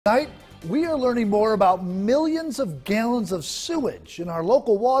Tonight, we are learning more about millions of gallons of sewage in our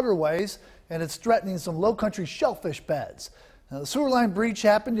local waterways, and it's threatening some low-country shellfish beds. Now, the sewer line breach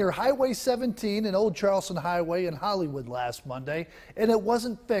happened near Highway 17 and Old Charleston Highway in Hollywood last Monday, and it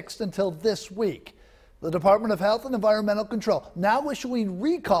wasn't fixed until this week. The Department of Health and Environmental Control now issuing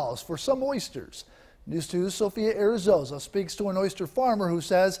recalls for some oysters. News 2's Sophia Arizosa speaks to an oyster farmer who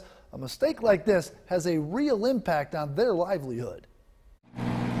says a mistake like this has a real impact on their livelihood.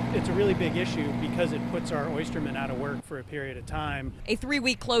 It's a really big issue because it puts our oystermen out of work for a period of time. A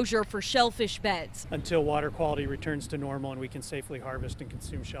 3-week closure for shellfish beds. Until water quality returns to normal and we can safely harvest and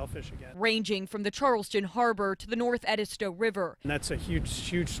consume shellfish again. Ranging from the Charleston harbor to the North Edisto River. And that's a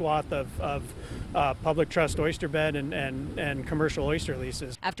huge swath of public trust oyster bed and commercial oyster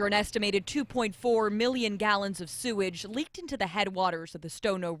leases. After an estimated 2.4 million gallons of sewage leaked into the headwaters of the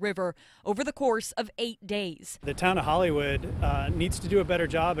Stono River over the course of 8 days. The town of Hollywood needs to do a better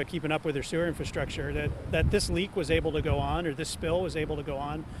job at keeping up with their sewer infrastructure. That this leak was able to go on, or this spill was able to go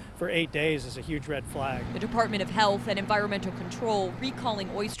on for 8 days, is a huge red flag. The Department of Health and Environmental Control recalling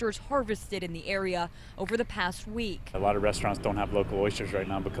oysters harvested in the area over the past week. A lot of restaurants don't have local oysters right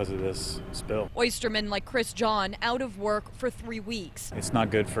now because of this spill. Oystermen like Chris John out of work for 3 weeks. It's not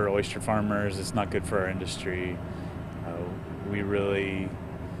good for oyster farmers. It's not good for our industry. We really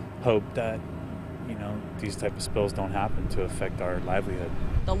hope that these type of spills don't happen to affect our livelihood.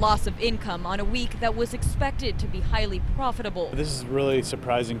 The loss of income on a week that was expected to be highly profitable. This is really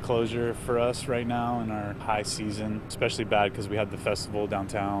surprising closure for us right now in our high season, especially bad because we had the festival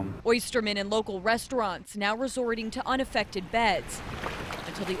downtown. Oystermen and local restaurants now resorting to unaffected beds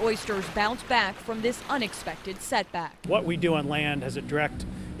until the oysters bounce back from this unexpected setback. What we do on land has a direct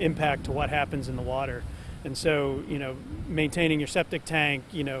impact to what happens in the water. And so, maintaining your septic tank,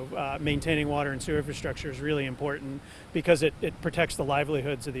 maintaining water and sewer infrastructure is really important because it protects the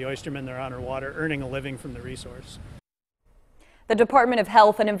livelihoods of the oystermen that are on our water, earning a living from the resource. The Department of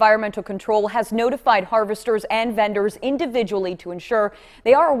Health and Environmental Control has notified harvesters and vendors individually to ensure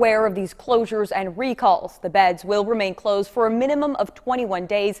they are aware of these closures and recalls. The beds will remain closed for a minimum of 21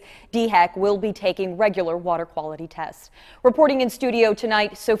 days. DHEC will be taking regular water quality tests. Reporting in studio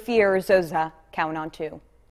tonight, Sophia Arizosa, Count on 2.